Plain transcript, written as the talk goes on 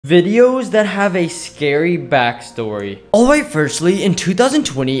Videos that have a scary backstory. Alright, firstly, in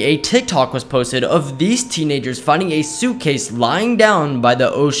 2020, a TikTok was posted of these teenagers finding a suitcase lying down by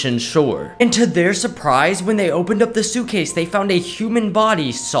the ocean shore. And to their surprise, when they opened up the suitcase, they found a human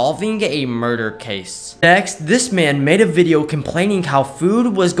body solving a murder case. Next, this man made a video complaining how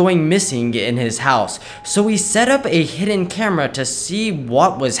food was going missing in his house, so he set up a hidden camera to see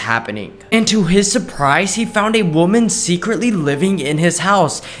what was happening. And to his surprise, he found a woman secretly living in his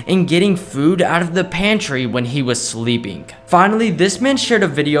house and getting food out of the pantry when he was sleeping. Finally, this man shared a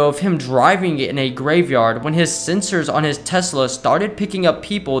video of him driving in a graveyard when his sensors on his Tesla started picking up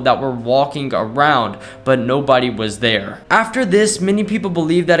people that were walking around, but nobody was there. After this, many people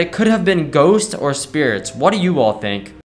believe that it could have been ghosts or spirits. What do you all think?